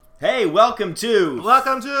Hey, welcome to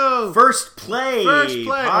First Play Podcast.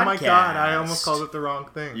 Oh my god, I almost called it the wrong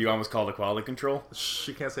thing. You almost called it quality control? Shh,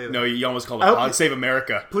 you can't say that. No, you almost called it Pod Save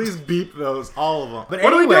America. Please beep those, all of them. But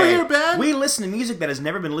what anyway, do we do here, Ben? We listen to music that has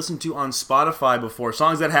never been listened to on Spotify before,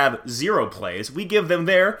 songs that have 0 plays. We give them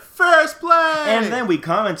their First Play! And then we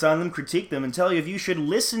comment on them, critique them, and tell you if you should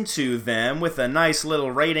listen to them with a nice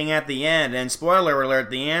little rating at the end. And spoiler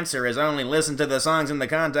alert, the answer is only listen to the songs in the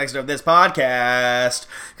context of this podcast.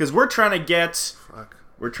 Because we're trying to get... Fuck.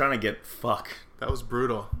 Fuck. That was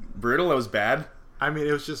brutal. Brutal? That was bad? I mean,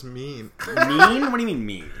 it was just mean. Mean? What do you mean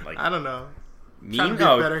mean? Like I don't know. Mean? Trying to be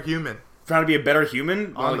a better human. Trying to be a better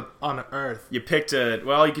human? On Earth. You picked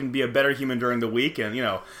you can be a better human during the week, and,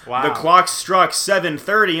 Wow. The clock struck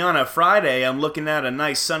 7:30 on a Friday. I'm looking at a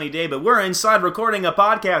nice sunny day, but we're inside recording a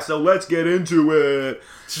podcast, so let's get into it.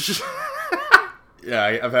 Yeah,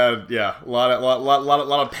 I've had a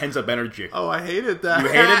lot of pent up energy. Oh, I hated that. You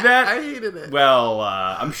hated that? I hated it. Well,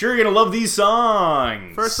 I'm sure you're gonna love these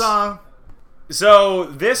songs. First song. So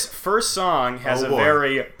this first song has a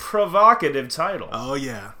very provocative title. Oh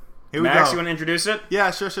yeah. Here we Max, go. you want to introduce it?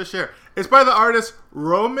 Yeah, sure. It's by the artist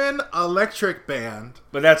Roman Electric Band.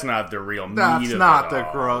 But that's not the real meat That's of not it the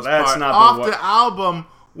all. gross That's part. not Off the the album,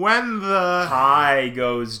 when the high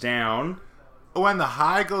goes down.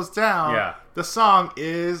 high goes down, Yeah. the song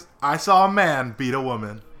is I Saw a Man Beat a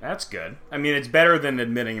Woman. That's good. I mean, it's better than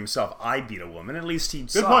admitting himself, I beat a woman. At least he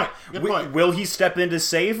saw. Good point. Will he step in to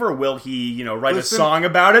save her? Will he, write a song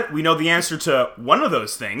about it? We know the answer to one of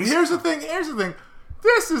those things. Here's the thing.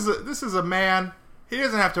 This is a man. He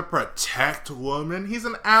doesn't have to protect women. He's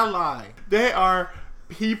an ally. They are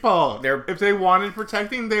people. If they wanted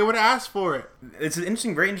protecting, they would ask for it. It's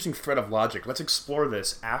an very interesting thread of logic. Let's explore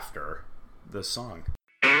this after the song.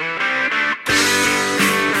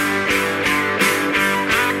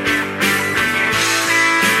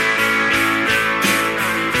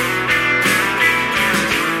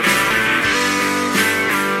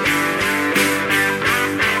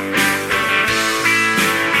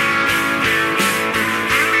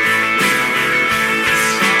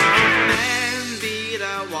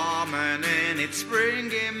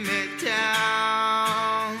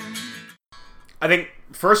 I think,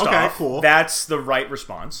 first off, cool. That's the right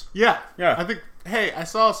response. Yeah. Yeah. I think, hey, I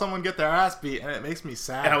saw someone get their ass beat, and it makes me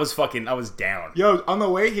sad. And I was down. Yo, on the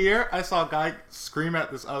way here, I saw a guy scream at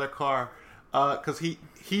this other car, because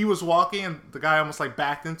he was walking, and the guy almost,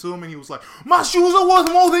 backed into him, and he was like, my shoes are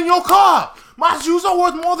worth more than your car! My shoes are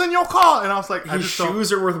worth more than your car! And I was like, his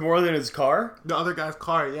shoes are worth more than his car? The other guy's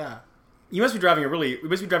car, yeah. You must be driving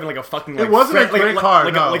like a fucking... It wasn't a great car,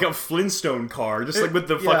 like a Flintstone car, just with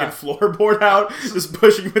the fucking floorboard out, just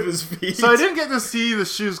pushing with his feet. So I didn't get to see the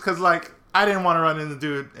shoes, because, I didn't want to run into the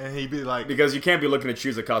dude, and he'd be like... Because you can't be looking at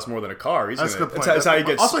shoes that cost more than a car. That's a good point. That's how you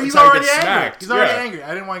get Also, he's already angry. He's already angry.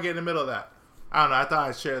 I didn't want to get in the middle of that. I don't know. I thought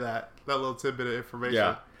I'd share that little tidbit of information.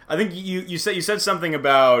 Yeah. I think you said something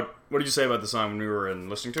about... What did you say about the song when we were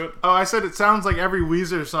listening to it? Oh, I said it sounds like every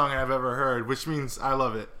Weezer song I've ever heard, which means I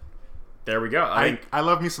love it. There we go. I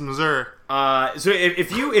love me some Zer. So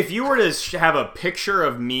if you were to have a picture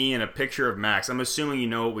of me and a picture of Max, I'm assuming you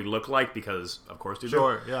know what we look like because, of course, you do.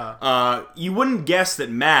 Sure, yeah. You wouldn't guess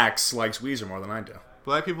that Max likes Weezer more than I do.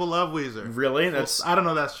 Black people love Weezer. Really? I don't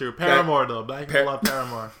know if that's true. Paramore, though. Black people love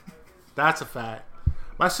Paramore. That's a fact.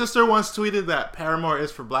 My sister once tweeted that Paramore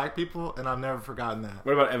is for black people, and I've never forgotten that.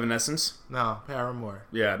 What about Evanescence? No, Paramore.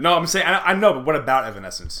 Yeah. No, I'm saying, I know, but what about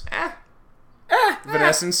Evanescence?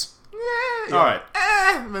 Evanescence? Yeah. All right.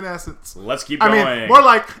 Evanescence. Let's keep going. I mean, more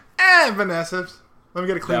like, Evanescence. Let me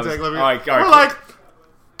get a clean take. All right. More like,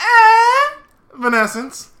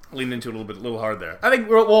 Evanescence. Leaned into it a little hard there. I think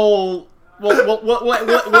we'll edit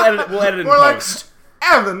it in more post.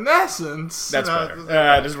 Like, Evanescence. That's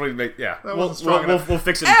better. Just really make, yeah. We'll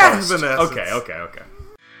fix it in post. Okay.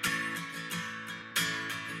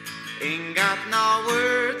 Ain't got no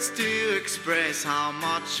words to express how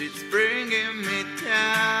much it's bringing me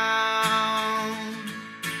down.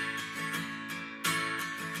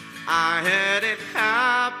 I heard it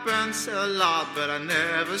happens a lot, but I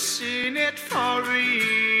never seen it for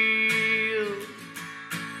real.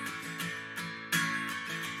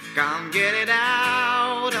 Can't get it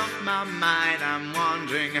out of my mind. I'm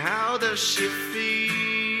wondering how does she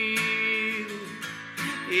feel?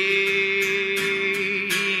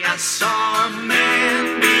 I saw a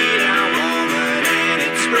man beat a woman and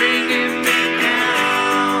it's bringing me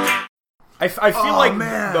down. I feel like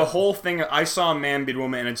man. the whole thing, I saw a man beat a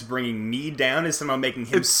woman and it's bringing me down is somehow making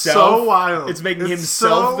himself. It's so wild. It's making It's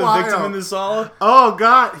himself so the wild. victim in this all. Oh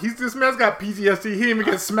God, this man's got PTSD. He didn't even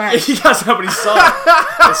get smacked. He got somebody saw it.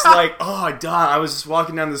 It's like, oh, God, I was just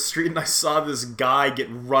walking down the street and I saw this guy get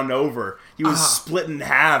run over. He was split in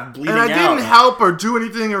half, bleeding out. And I didn't help or do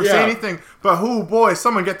anything or say Yeah. anything. But boy,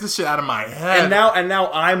 someone get this shit out of my head. And now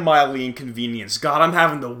I'm mildly inconvenienced. God, I'm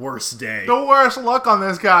having the worst day. The worst luck on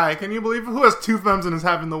this guy. Can you believe it? Who has two thumbs and is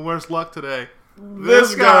having the worst luck today?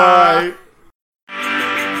 This guy.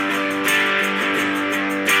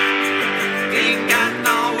 Ain't got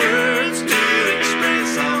no words to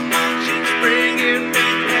express how much it's bringing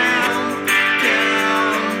me down,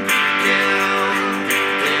 down, down,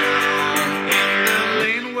 down. In the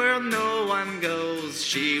lane where no one goes,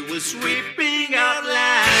 she was weeping out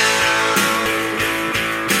loud.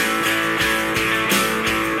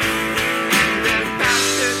 And then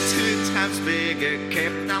past her 2 times bigger,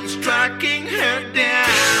 kept on striking her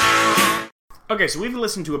down. Okay, so we've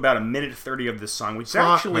listened to about 1:30 of this song, which is Fuck,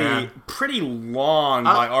 actually man. pretty long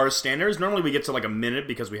by our standards. Normally we get to like a minute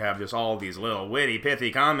because we have just all these little witty,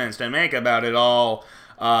 pithy comments to make about it all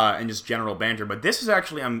and just general banter. But this is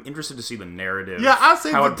actually, I'm interested to see the narrative. Yeah, I'd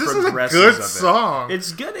say how that it this is a progresses good of it. song.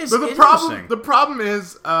 It's good. It's But interesting. the problem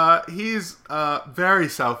is he's very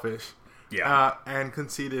selfish. Yeah. And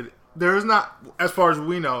conceited. There is not, as far as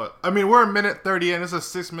we know it. I mean, we're 1:30 and it's a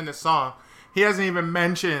 6-minute song. He hasn't even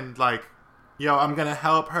mentioned like, yo, I'm gonna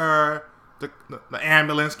help her. The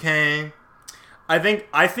ambulance came. I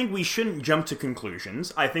think we shouldn't jump to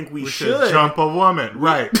conclusions. I think we Should jump a woman,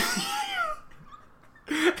 right?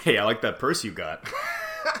 Hey, I like that purse you got.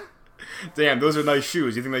 Damn, those are nice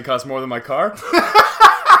shoes. You think they cost more than my car?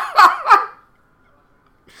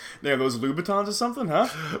 Damn, those Louboutins or something, huh?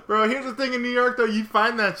 Bro, here's the thing in New York though, you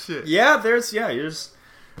find that shit. Yeah, there's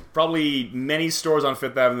probably many stores on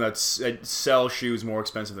Fifth Avenue that sell shoes more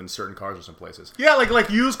expensive than certain cars or some places. Yeah,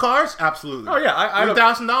 like used cars, absolutely. Oh yeah, I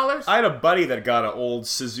 $3,000. had a buddy that got an old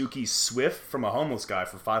Suzuki Swift from a homeless guy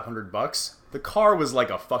for $500. The car was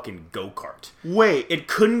like a fucking go-kart. Wait, It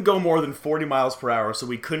couldn't go more than 40 miles per hour, so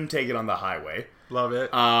we couldn't take it on the highway. love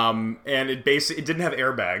it. And it didn't have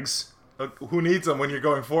airbags. Who needs them when you're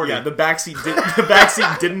going 40? Yeah, the backseat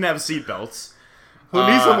didn't have seatbelts. Who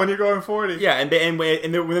needs them when you're going 40? Yeah, and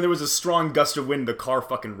when there was a strong gust of wind, the car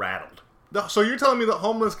fucking rattled. So you're telling me the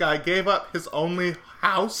homeless guy gave up his only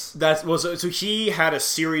house? So he had a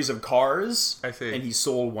series of cars. I see. And he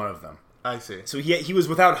sold one of them. I see. So he was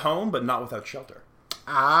without home, but not without shelter.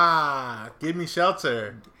 Give me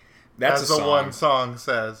shelter. That's as a the song. one song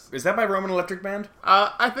says. Is that by Roman Electric Band?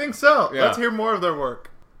 I think so. Yeah. Let's hear more of their work.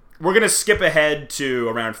 We're going to skip ahead to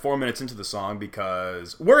around 4 minutes into the song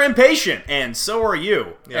because we're impatient, and so are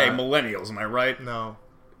you. Yeah. Hey, millennials, am I right? No,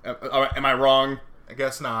 Am I wrong? I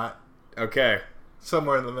guess not. Okay.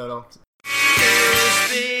 Somewhere in the middle.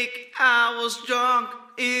 Sick, I was drunk,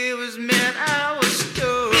 it was mad, I was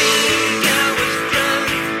stoned. I was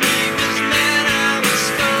drunk, it was mad, I was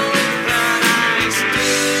stoned. But I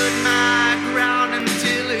stood my ground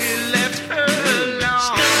until he left her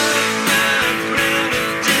alone. Stood my ground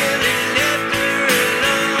until he left her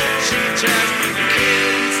alone. She just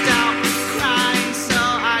couldn't stop crying, so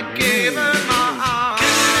I gave her my arm.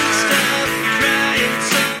 Couldn't stop crying,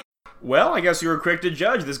 so Well, I guess you were quick to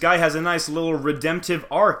judge. This guy has a nice little redemptive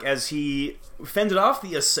arc as he fended off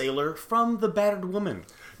the assailer from the battered woman.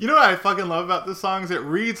 You know what I fucking love about this song is it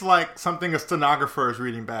reads like something a stenographer is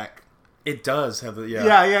reading back. It does have the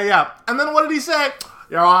Yeah. And then what did he say?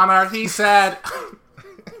 Your Honor, he said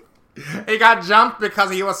he got jumped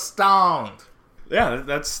because he was stoned. Yeah,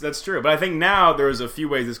 that's true. But I think now there's a few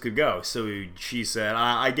ways this could go. So she said,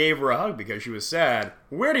 I gave her a hug because she was sad.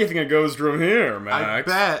 Where do you think it goes from here, Max? I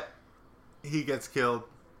bet he gets killed.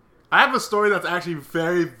 I have a story that's actually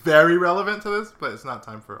very, very relevant to this, but it's not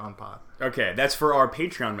time for on pod. Okay, that's for our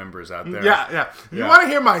Patreon members out there. Yeah. You want to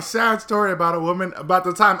hear my sad story about a woman, about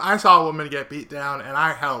the time I saw a woman get beat down and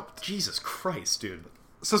I helped? Jesus Christ, dude.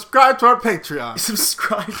 Subscribe to our Patreon.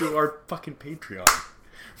 Subscribe to our fucking Patreon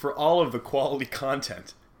for all of the quality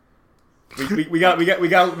content. We got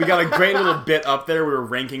a great little bit up there. We were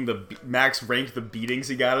ranking Max ranked the beatings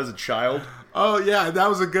he got as a child. Oh yeah, that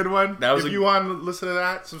was a good one. If you want to listen to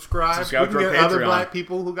that, subscribe. Subscribe We to can our get other Patreon. black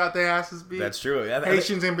people who got their asses beat. That's true.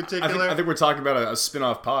 Haitians in particular. I think we're talking about a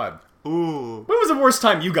spin-off pod. Ooh. When was the worst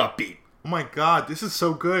time you got beat? Oh my god, this is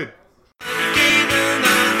so good. I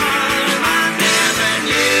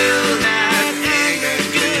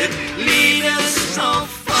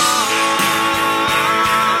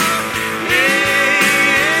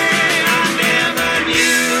never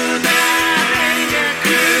knew that anger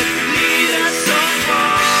could lead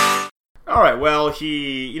well,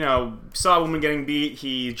 he, saw a woman getting beat.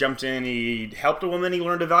 He jumped in. He helped a woman. He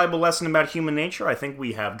learned a valuable lesson about human nature. I think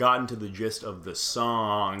we have gotten to the gist of the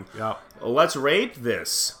song. Yep. Let's rate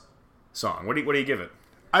this song. What do you give it?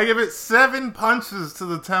 I give it 7 punches to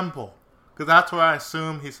the temple. Because that's where I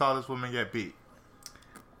assume he saw this woman get beat.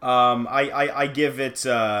 I give it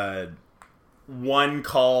 1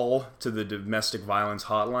 call to the domestic violence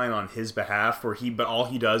hotline on his behalf, but all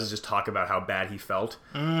he does is just talk about how bad he felt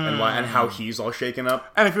and how he's all shaken up.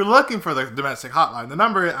 And if you're looking for the domestic hotline, the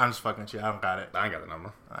number is... I'm just fucking with you. I don't got it. I ain't got the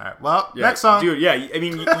number. All right. Well, Yeah, next song. dude. Yeah, I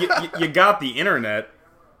mean, you got the internet.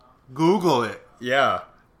 Google it. Yeah.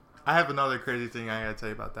 I have another crazy thing I gotta tell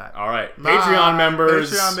you about that. All right, Patreon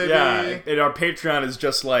members. Patreon, baby. Yeah, and our Patreon is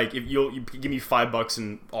just like if you give me $5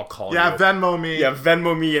 and I'll call you. Yeah, Venmo me. Yeah,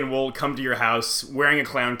 Venmo me and we'll come to your house wearing a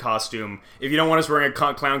clown costume. If you don't want us wearing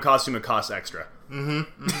a clown costume, it costs extra.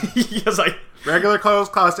 Yes, Regular clothes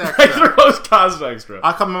cost extra. regular clothes cost extra.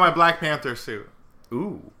 I'll come in my Black Panther suit.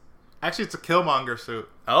 Ooh. Actually, it's a Killmonger suit.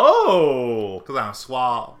 Oh. Because I'm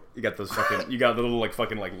suave. You got those fucking. You got the little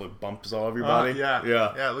little bumps all over your body. Yeah,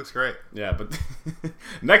 it looks great. Yeah, but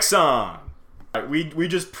next song. We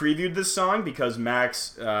just previewed this song because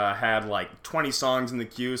Max had 20 songs in the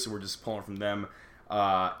queue, so we're just pulling from them.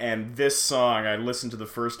 And this song, I listened to the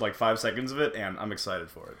first 5 seconds of it, and I'm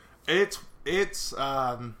excited for it. It's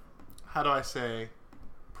how do I say,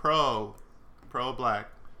 pro black.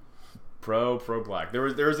 Pro black. There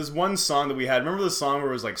was this one song that we had. Remember the song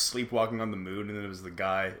where it was Sleepwalking on the Moon, and then it was the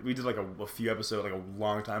guy. We did a few episodes a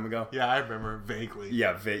long time ago. Yeah, I remember vaguely.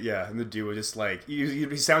 Yeah, and the dude was just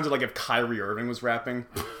he sounded like if Kyrie Irving was rapping,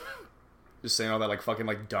 just saying all that fucking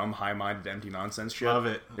dumb, high-minded, empty nonsense shit. Love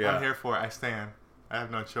it. Yeah. I'm here for it. I stand. I have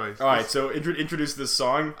no choice. All right, so introduce this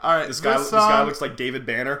song. All right, this guy looks like David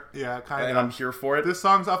Banner. Yeah, kind of. And I'm here for it. This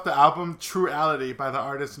song's off the album Trueality by the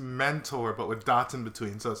artist Mentor, but with dots in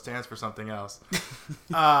between, so it stands for something else.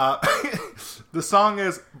 The song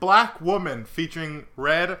is Black Woman featuring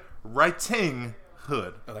Red Writing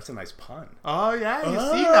Hood. Oh, that's a nice pun. Oh, yeah, you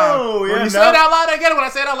see now. Yeah, when you say it out loud, I get it. When I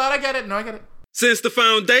say it out loud, I get it. No, I get it. Since the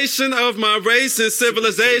foundation of my race and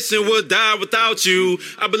civilization would die without you,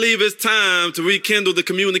 I believe it's time to rekindle the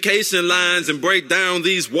communication lines and break down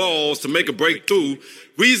these walls to make a breakthrough.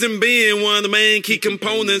 Reason being, one of the main key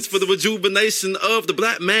components for the rejuvenation of the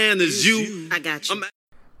black man is you. I got you.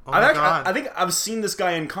 Oh my God. I think I've seen this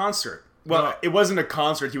guy in concert. Well, it wasn't a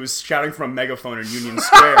concert. He was shouting from a megaphone in Union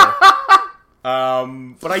Square.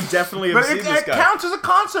 But I definitely have seen this It guy. counts as a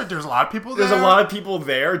concert. There's a lot of people there. There's a lot of people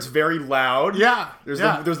there. It's very loud. Yeah.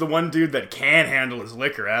 There's the one dude that can't handle his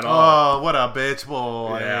liquor at all. Oh, what a bitch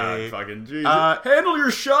boy. Yeah, fucking Jesus. Handle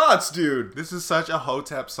your shots, dude. This is such a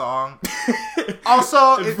Hotep song.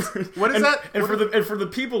 Also, what is that? And for the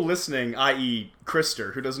people listening, i.e.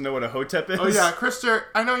 Krister, who doesn't know what a Hotep is. Oh yeah, Krister,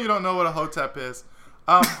 I know you don't know what a Hotep is.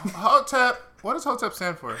 Hotep, what does Hotep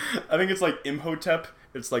stand for? I think it's Imhotep.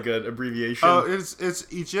 It's an abbreviation. Oh, it's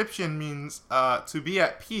Egyptian, means to be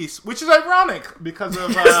at peace, which is ironic because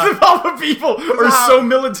of all the people are so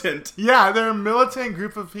militant. Yeah, they're a militant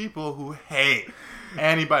group of people who hate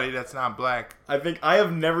anybody that's not black. I think I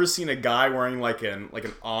have never seen a guy wearing an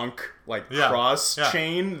Ankh cross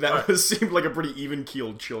chain that seemed like a pretty even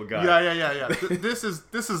keeled chill guy. Yeah. This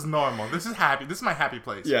is normal. This is happy. This is my happy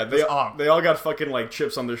place. Yeah, they all got fucking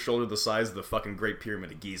chips on their shoulder the size of the fucking Great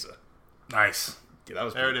Pyramid of Giza. Nice. Yeah, that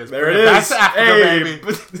was there. It is. There it is. Back to Africa, hey,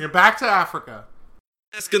 baby. You're back to Africa.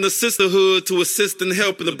 Asking the sisterhood to assist and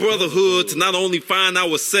help in the brotherhood to not only find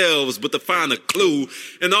ourselves, but to find a clue.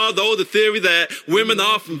 And although the theory that women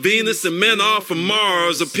are from Venus and men are from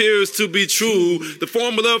Mars appears to be true, the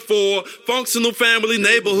formula for functional family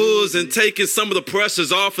neighborhoods and taking some of the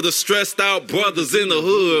pressures off of the stressed out brothers in the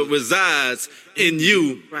hood resides in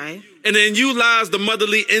you. Right. And in you lies the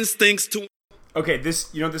motherly instincts to... Okay,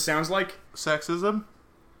 you know what this sounds like? Sexism?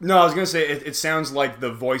 No, I was gonna say it sounds like the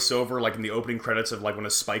voiceover, in the opening credits of one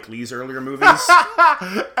of Spike Lee's earlier movies.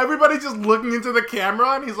 Everybody just looking into the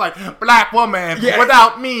camera, and he's like, "Black woman,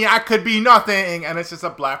 without me, I could be nothing," and it's just a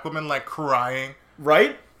black woman crying.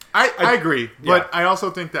 Right? I agree, but I also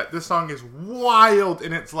think that this song is wild,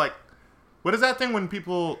 and it's what is that thing when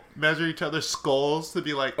people measure each other's skulls to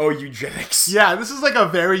be oh, eugenics. Yeah, this is a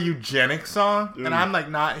very eugenic song, and I'm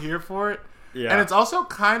not here for it. Yeah. And it's also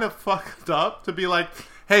kind of fucked up to be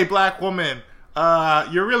hey, black woman,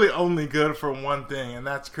 you're really only good for one thing, and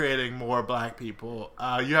that's creating more black people.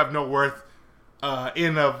 You have no worth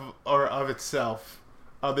in of itself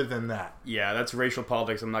other than that. Yeah, that's racial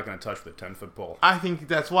politics I'm not going to touch with a 10-foot pole. I think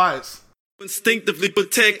that's wise. instinctively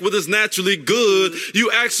protect what is naturally good.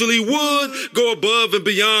 You actually would go above and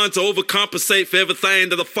beyond to overcompensate for everything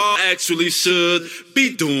that a fall actually should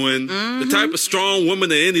be doing. The type of strong woman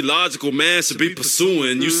that any logical man should be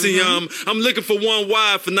pursuing. You see, I'm looking for one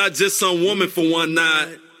wife and not just some woman for one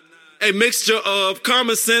night. A mixture of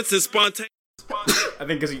common sense and spontaneous. I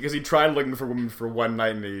think because he tried looking for women for one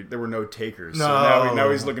night and there were no takers. No. So now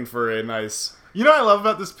he's looking for a nice... You know what I love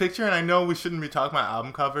about this picture, and I know we shouldn't be talking about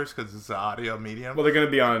album covers because it's an audio medium. Well, they're gonna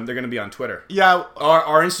be on Twitter. Yeah.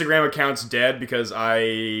 Our Instagram account's dead because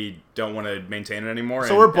I don't want to maintain it anymore.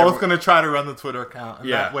 So we're both gonna try to run the Twitter account, and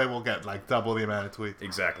Yeah. that way we'll get like double the amount of tweets.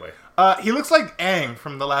 Exactly. He looks like Aang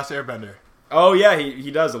from The Last Airbender, Oh yeah, he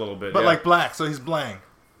does a little bit. but yeah. like black, so he's blank.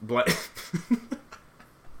 I'm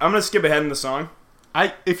gonna skip ahead in the song.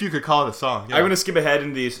 If you could call it a song. Yeah. I'm gonna skip ahead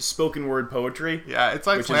in the spoken word poetry. Yeah, it's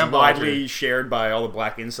like which slam is widely poetry. shared by all the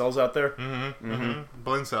black incels out there.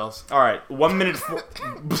 Blind cells. All right, 1 minute.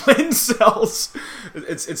 Blind cells.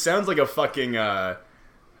 It sounds like a fucking like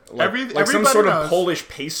some everybody sort of knows. Polish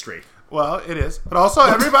pastry. Well, it is, but also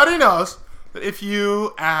everybody knows that if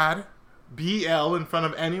you add BL in front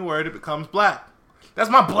of any word, it becomes black. That's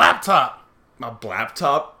my blaptop. My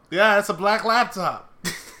laptop. Yeah, it's a black laptop.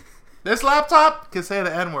 This laptop can say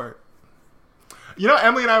the N-word. You know,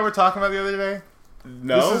 Emily and I were talking about the other day.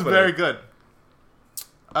 No, This is but very good.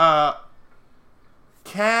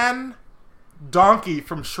 Can Donkey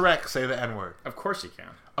from Shrek say the N-word? Of course you can.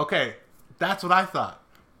 Okay, that's what I thought.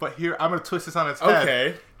 But here, I'm going to twist this on its head.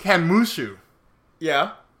 Okay. Can Mushu?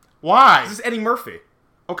 Yeah. Why? This is Eddie Murphy.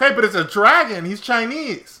 Okay, but it's a dragon. He's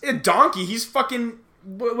Chinese. A donkey. He's fucking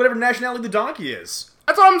whatever nationality the donkey is.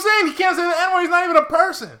 That's what I'm saying. He can't say the N-word. He's not even a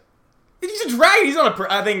person. He's a dragon. He's not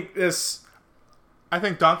a. I think this. I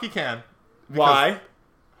think Donkey can. Why?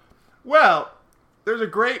 Well, there's a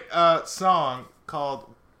great song called,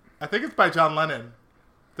 I think it's by John Lennon,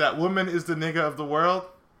 that woman is the nigga of the world,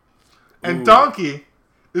 and Ooh. Donkey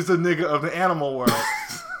is the nigga of the animal world.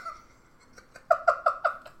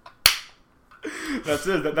 That's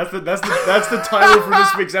it. That's the title for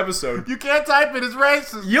this week's episode. You can't type it. It's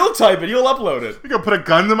racist. You'll type it. You'll upload it. You gonna put a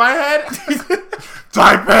gun to my head?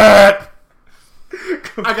 Type it.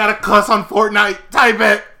 I got a cuss on Fortnite. Type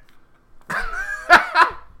it.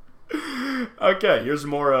 Okay, here's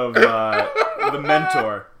more of The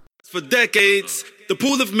Mentor. For decades, the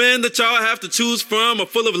pool of men that y'all have to choose from are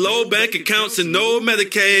full of low bank accounts and no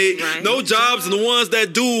Medicaid. Right. No jobs, and the ones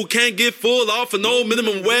that do can't get full off of no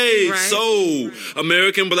minimum wage. Right. So,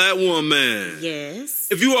 American black woman. Yes.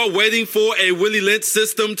 If you are waiting for a Willie Lynch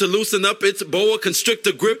system to loosen up its boa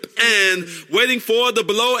constrictor grip and waiting for the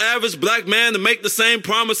below average black man to make the same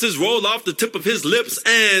promises roll off the tip of his lips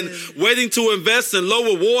and waiting to invest in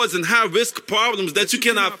low rewards and high risk problems that you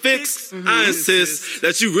cannot fix, I insist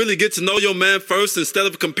that you really get to know your man first instead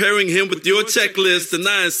of comparing him with your checklist. And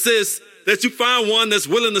I insist that you find one that's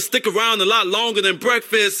willing to stick around a lot longer than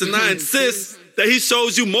breakfast. And I insist that he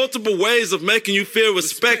shows you multiple ways of making you feel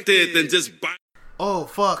respected than just Oh,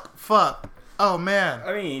 fuck. Oh, man.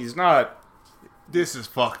 I mean, he's not. This is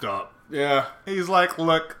fucked up. Yeah. He's like,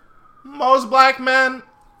 look, most black men,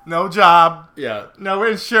 no job, Yeah. no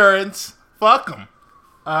insurance. Fuck them.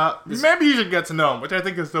 Maybe you should get to know him, which I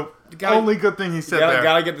think is the only good thing he said there.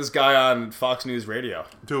 Gotta get this guy on Fox News Radio.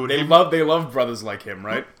 Dude, They he- love brothers like him,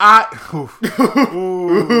 right?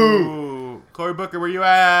 Ooh. Cory Booker, where you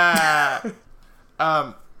at?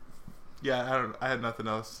 Yeah, I had nothing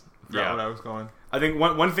else. Forgot Yeah. what I was going. I think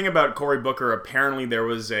one thing about Cory Booker, apparently there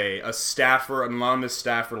was a staffer, an anonymous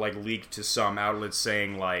staffer, like leaked to some outlets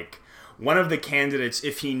saying like one of the candidates,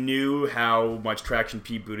 if he knew how much traction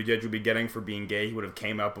Pete Buttigieg would be getting for being gay, he would have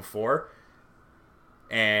came out before.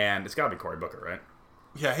 And it's got to be Cory Booker, right?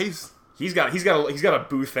 Yeah, He's got a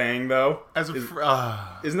boo thing though. isn't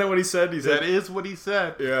Isn't that what he said? He said that is what he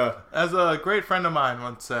said. yeah. As a great friend of mine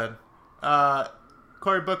once said,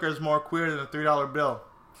 Cory Booker is more queer than a $3 bill.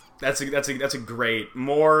 That's a great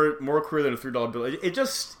more queer than a $3 bill. It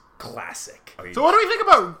just classic. I mean, So what do we think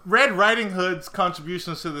about Red Riding Hood's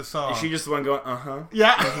contributions to the song? is she just the one going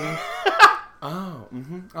yeah. oh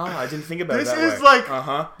I didn't think about This it that is way.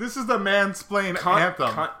 like this is the mansplain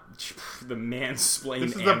anthem. The mansplain.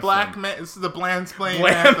 This is anthem. the black man. This is the blansplain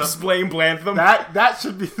anthem. Blansplain Blantham. That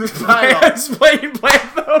should be the title. Blansplain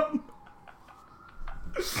Blantham.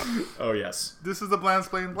 Oh yes. This is the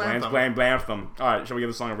blansplain anthem. Blansplain Blantham. All right, shall we give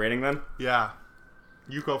the song a rating then? Yeah.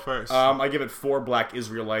 You go first. I give it 4 black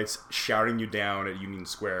Israelites shouting you down at Union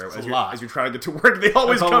Square a lot. as you're trying to get to work. They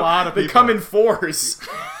always That's a come. lot of they people. come in 4s.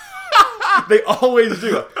 They always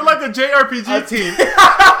do. They're like a JRPG team.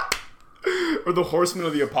 Or the Horsemen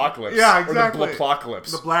of the Apocalypse. Yeah, exactly. Or the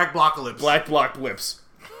Blockalypse. The Black Blockalypse. Black Block Lips.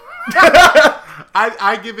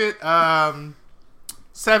 I give it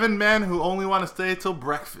 7 men who only want to stay till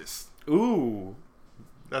breakfast. Ooh.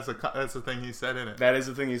 That's the thing he said in it. That is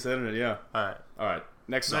the thing he said in it, yeah. All right.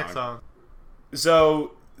 Next song. Next song.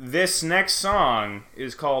 So, this next song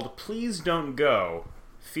is called Please Don't Go,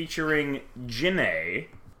 featuring Janae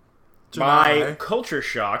by Culture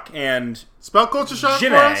Shock and Spell Culture Shock for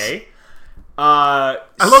us? Janae. I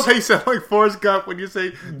love how you sound like Forrest Gump when you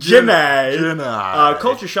say Janae. Janae.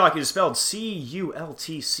 Culture Shock is spelled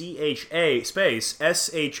Cultcha space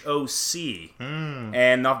SHOC.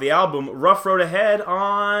 And off the album Rough Road Ahead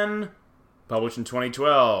published in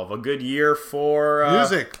 2012. A good year for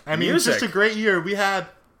music. I mean, music. just a great year. We had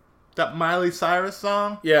that Miley Cyrus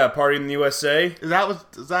song. Yeah, Party in the USA. Is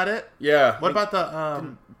that it? Yeah. What about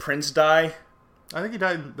the Prince die? I think he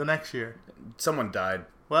died the next year. Someone died.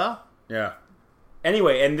 Well, yeah.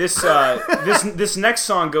 Anyway, and this this next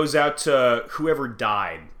song goes out to whoever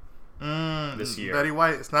died this year. Betty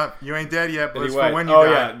White. It's not You Ain't Dead Yet, but Betty it's White. for when you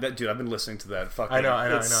die. Yeah, dude, I've been listening to that. Fucking, I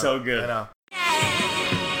know. It's so good. I know.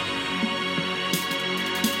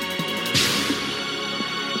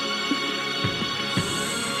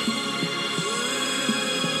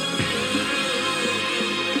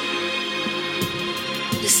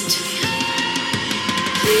 Listen to me.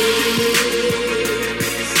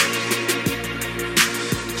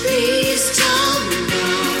 Please don't go.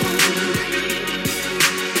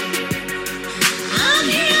 I'm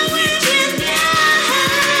here with you now.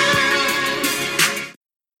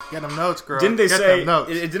 Get them notes, girl. Didn't they Get say? them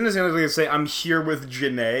notes. It didn't sound like they say I'm here with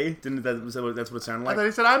Janae. That's what it sounded I like? thought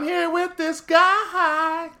he said, I'm here with this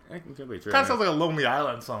guy. Kind of Kind of sounds like a Lonely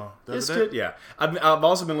Island song, It's doesn't it? good, yeah. I've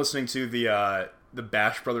also been listening to the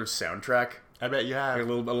Bash Brothers soundtrack. I bet you have. A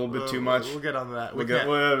little bit too much. We'll get onto that. We'll We get- can't.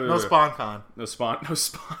 wait. No SpawnCon. No spawn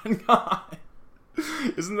God.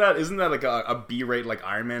 Isn't that like a B-rate like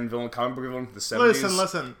Iron Man villain, comic book villain from the 70s?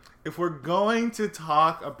 Listen. If we're going to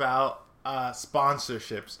talk about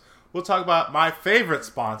sponsorships, we'll talk about my favorite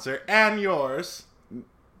sponsor and yours.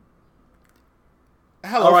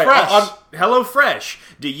 All right, HelloFresh. HelloFresh.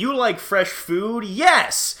 Do you like fresh food?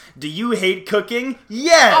 Yes. Do you hate cooking?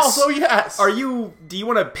 Yes. Also, yes. Do you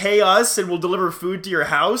want to pay us and we'll deliver food to your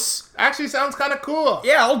house? Actually sounds kind of cool.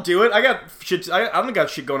 Yeah, I'll do it. I got shit. I don't got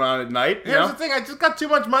shit going on at night. You Here's know? the thing. I just got too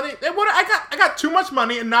much money. I got too much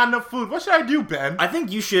money and not enough food. What should I do, Ben? I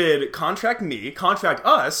think you should contract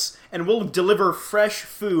us, and we'll deliver fresh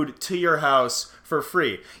food to your house for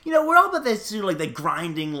free. You know, we're all about this, like the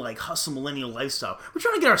grinding, like hustle millennial lifestyle. We're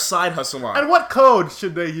trying to get our side hustle on. And what code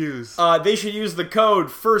should they use? They should use the code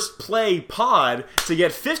FIRSTPLAYPOD to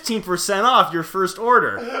get 15% off your first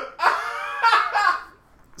order.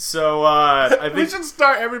 So, I think... We should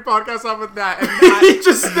start every podcast off with that. And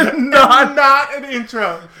just not an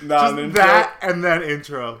intro. Not just an intro. that and then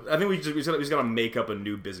intro. I think we just gotta make up a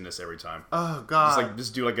new business every time. Oh, God.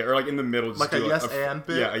 Just do or in the middle. Just Like do a yes and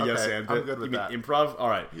bit? Yeah, a yes Okay, and bit. I'm good with You mean that. improv? All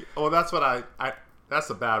right. Well, that's what I that's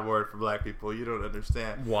a bad word for black people. You don't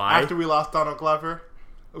understand. Why? After we lost Donald Glover,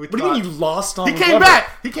 What do you mean you lost on He came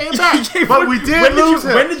back. He came back. But we did lose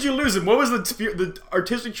him. When did you lose him? What was the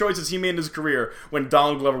artistic choices he made in his career when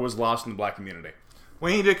Donald Glover was lost in the black community?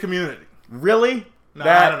 When he did Community. Really? No,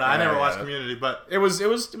 I don't know. I never watched Community, but It was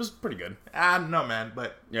pretty good. I don't know, man.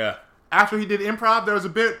 But Yeah. after he did improv, there was a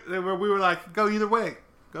bit where we were like, go either way.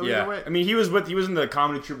 Go Yeah. either way. I mean, he was in the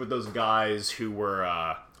comedy troupe with those guys who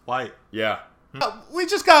were White. yeah. We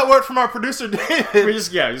just got word from our producer, David. We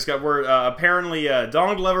just got word. Apparently,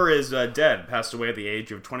 Donald Glover is dead. Passed away at the age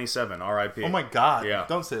of 27. R.I.P. Oh my God! Yeah.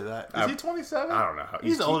 Don't say that. Is he 27? I don't know.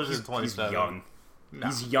 He's older than 27. He's young. No.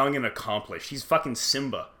 He's young and accomplished. He's fucking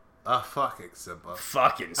Simba. Fucking Simba.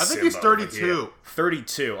 Fucking I think Simba he's over 32. here.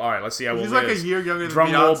 32. All right, let's see how old He's he like is. a year younger than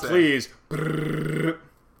Drum roll, Beyonce. please.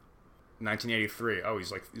 1983. Oh,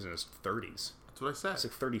 he's in his 30s. That's what I said. He's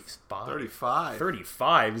like 35. 35.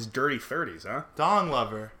 35. He's dirty 30s, huh? Dong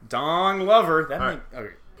Lover. Dong Lover. That All might,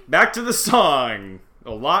 okay. Back to the song.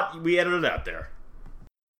 A lot we edited out there.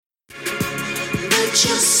 But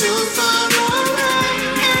you're so far away.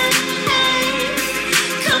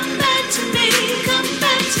 Come back to me, come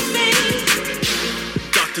back to me.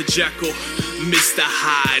 Dr. Jekyll, Mr.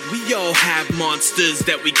 Hyde. We all have monsters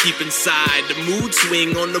that we keep inside. The mood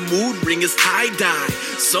swing on the mood ring is tie-dye.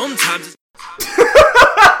 Sometimes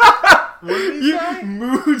What did he say?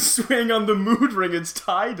 Mood swing on the mood ring. It's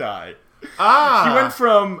tie-dye. Ah. He went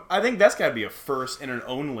from, I think that's got to be a first and an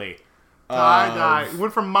only. Tie-dye. He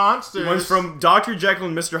went from monsters. He went from Dr. Jekyll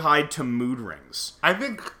and Mr. Hyde to mood rings. I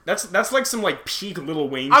think... That's like some like peak Lil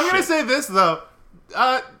Wayne I'm shit. going to say this, though.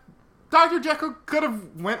 Dr. Jekyll could have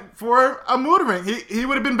went for a mood ring. He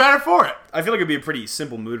would have been better for it. I feel like it'd be a pretty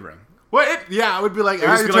simple mood ring. Well, it would be like, It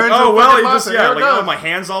would just be turn like, into oh a well, fucking you just monster. yeah, Here it like oh goes. my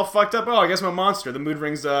hand's all fucked up. Oh, I guess I'm a monster. The mood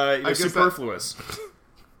ring's guess superfluous.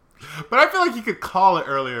 But I feel like he could call it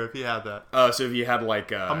earlier if he had that. So if you had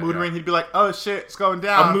like A mood ring, he'd be like, oh shit, it's going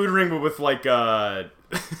down. a mood ring, but with like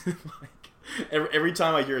every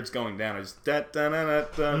time I hear it's going down, it's da da da da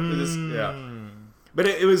da. Yeah. But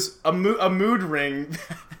it was a mood ring,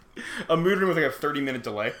 a mood ring with like a 30-minute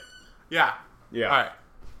delay. Yeah. Yeah. All right.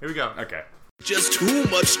 Here we go. Okay. Just too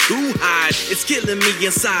much to hide. It's killing me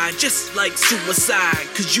inside, just like suicide.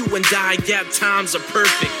 Cause you and I, yeah, times are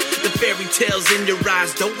perfect. The fairy tales in your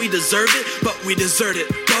eyes, don't we deserve it? But we desert it.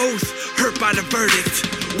 Both hurt by the verdict.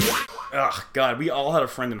 What? Ugh, God, we all had a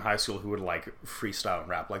friend in high school who would like freestyle and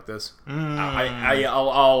rap like this.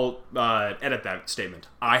 I'll edit that statement.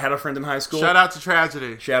 I had a friend in high school. Shout out to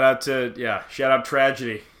Tragedy. Shout out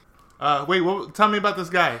Tragedy. Wait, tell me about this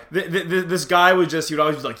guy. This guy would just, he would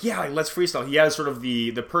always be like, yeah, let's freestyle. He had sort of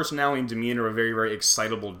the personality and demeanor of a very, very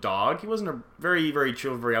excitable dog. He wasn't a very, very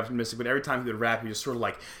chill, very optimistic, but every time he would rap, he would just sort of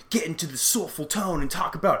like get into the soulful tone and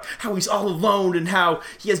talk about how he's all alone and how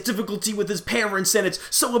he has difficulty with his parents and it's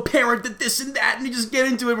so apparent that this and that, and he just get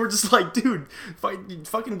into it and we're just like, dude,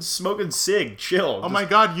 fucking smoking cig, chill. Oh my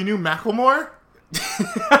god, you knew Macklemore?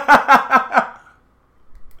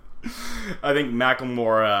 I think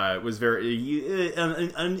Macklemore was very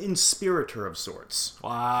an inspirator of sorts.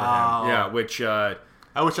 Wow. Yeah, which I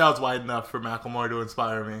wish I was wide enough for Macklemore to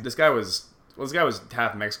inspire me. this guy was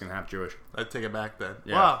half Mexican, half Jewish. I'd take it back then.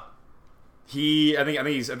 Yeah. Wow. He He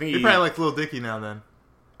probably like Lil Dicky now then.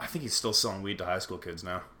 I think he's still selling weed to high school kids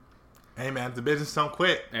now. Hey man, the business don't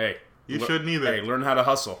quit. Hey, You shouldn't either. Hey, learn how to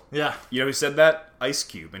hustle. Yeah. You know who said that? Ice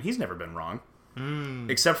Cube, and he's never been wrong.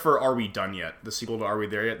 Except for Are We Done Yet? The sequel to Are We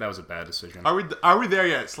There Yet? That was a bad decision. Are we there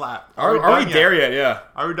yet? Slap. Are we there yet? Yeah.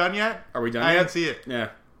 Are we done yet? Are we done I yet? didn't see it. Yeah.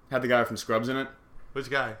 Had the guy from Scrubs in it. Which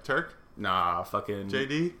guy? Turk? Nah, fucking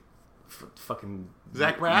JD? fucking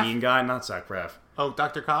Zach Braff? mean guy, not Zach Braff. Oh,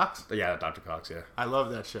 Dr. Cox? Yeah, Dr. Cox. Yeah. I love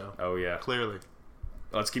that show. Oh yeah. Clearly.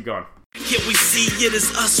 Let's keep going. Can we see it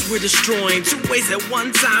as us we're destroying? Two ways at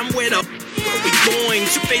one time, where the are we going?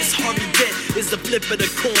 To face Harvey Dent is the flip of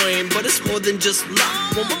the coin, but it's more than just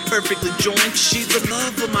love when we're perfectly joined. She's the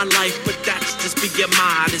love of my life, but that's just being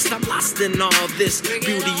modest. I'm lost in all this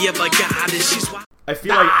beauty of a goddess. She's why I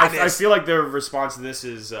feel like I feel like the response to this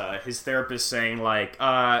is his therapist saying like,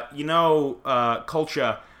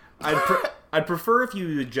 Culture, I'd prefer if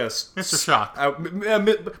you would just Mr. Shock.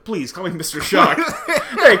 Please call me Mr. Shock.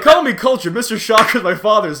 Hey, call me Culture. Mr. Shock is my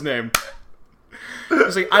father's name.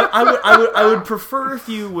 It's like I would prefer if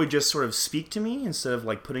you would just sort of speak to me instead of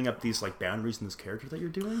like putting up these like boundaries in this character that you're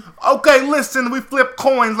doing. Okay, listen, we flip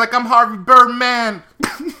coins like I'm Harvey Birdman.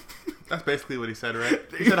 That's basically what he said, right?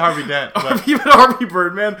 He said Harvey Dent. But Even Harvey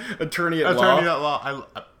Birdman, attorney at Attorney law. at Law.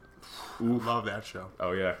 I love that show.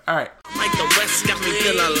 Oh yeah. All right. like the West got me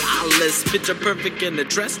feeling lawless. Picture perfect in the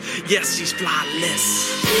dress. Yes, she's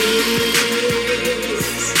flawless.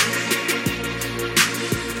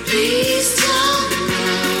 Please don't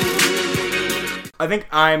I think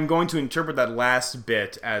I'm going to interpret that last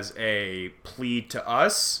bit as a plea to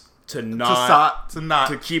us to not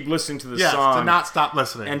To keep listening to the yes, song. to not stop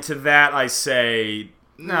listening. And to that I say,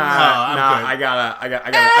 I'm nah, good. I gotta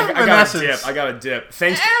Evanescence. dip. I gotta dip.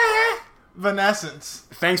 Thanks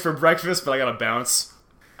Vanescence. for breakfast, but I gotta bounce.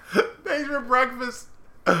 Thanks for breakfast.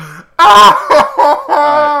 I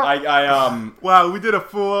Wow, we did a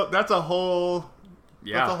full. That's a whole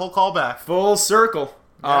callback. full circle.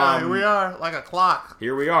 Yeah, here we are, like a clock.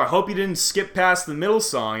 Here we are. Hope you didn't skip past the middle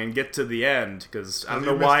song and get to the end, because I don't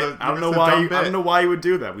know you missed why. the- I don't you know missed the why. dumb I don't bit. know why you would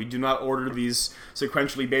do that. We do not order these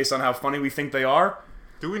sequentially based on how funny we think they are.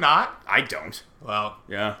 Do we not? I don't. Well,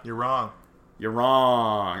 Yeah, you're wrong. you're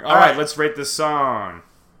wrong. All All right, right. let's rate this song.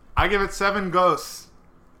 I give it 7 ghosts.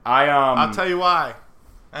 I'll I'll tell you why.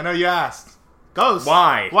 I know you asked. Ghosts.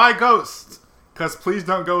 Why? Why ghosts? Because please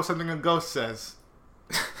don't go with something a ghost says.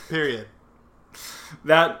 Period.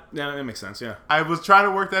 that makes sense. Yeah, I was trying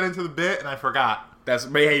to work that into the bit and I forgot. but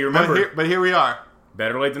hey, you remember? But here we are.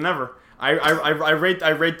 Better late than never. I rate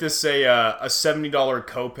this a $70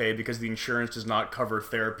 copay because the insurance does not cover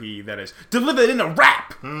therapy that is delivered in a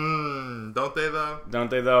rap. Don't they though? Don't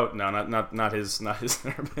they though? No, not his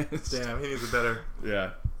therapist. Damn, he needs a better.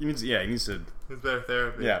 Yeah, he needs to. His better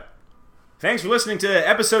therapy. Yeah. Thanks for listening to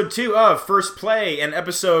episode 2 of First Play and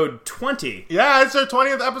episode 20. Yeah, it's our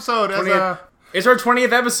 20th episode. It's our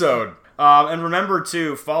 20th episode. And remember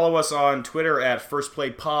to follow us on Twitter at First Play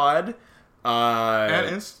Pod.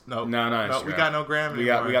 No, No, we got no gram. We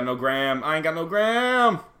got no gram. I ain't got no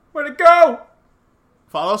gram. Where'd it go?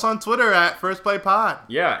 Follow us on Twitter at First Play Pod.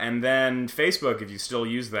 Yeah, and then Facebook, if you still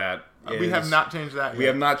use that. We have not changed that yet. We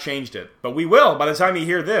have not changed it. But we will by the time you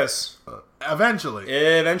hear this. Eventually.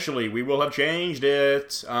 Eventually, we will have changed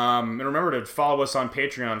it. And remember to follow us on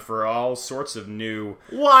Patreon for all sorts of new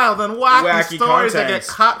wild and wacky stories that contents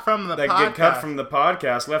get cut from the podcast. get cut from the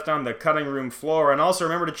podcast, left on the cutting room floor. And also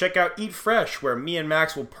remember to check out Eat Fresh, where me and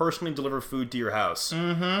Max will personally deliver food to your house.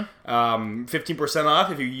 15%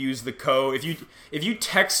 off if you use the code. If you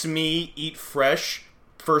text me Eat Fresh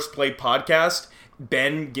First Play Podcast,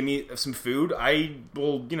 Ben, give me some food, I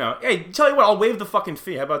will, hey, tell you what, I'll waive the fucking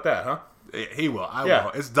fee. How about that, huh? He will. I Yeah.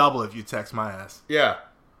 will. It's double if you text my ass. Yeah.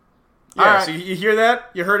 Yeah, All right. so you hear that?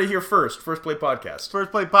 You heard it here first. First Play Podcast.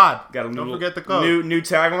 First Play Pod. Got a Don't forget the code. New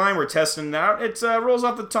tagline. We're testing it out. It rolls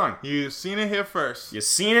off the tongue. You've seen it here first. You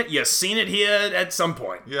seen it here at some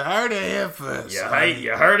point. You heard it here first.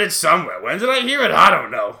 You heard it somewhere. When did I hear it? I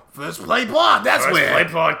don't know. First Play Pod. That's First where. Play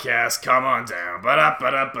Podcast. Come on down.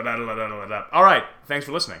 Ba-da-ba-da-ba-da-da-da-da-da. All right. Thanks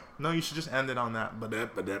for listening. No, you should just end it on that.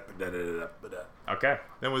 Okay.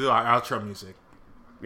 Then we'll do our outro music.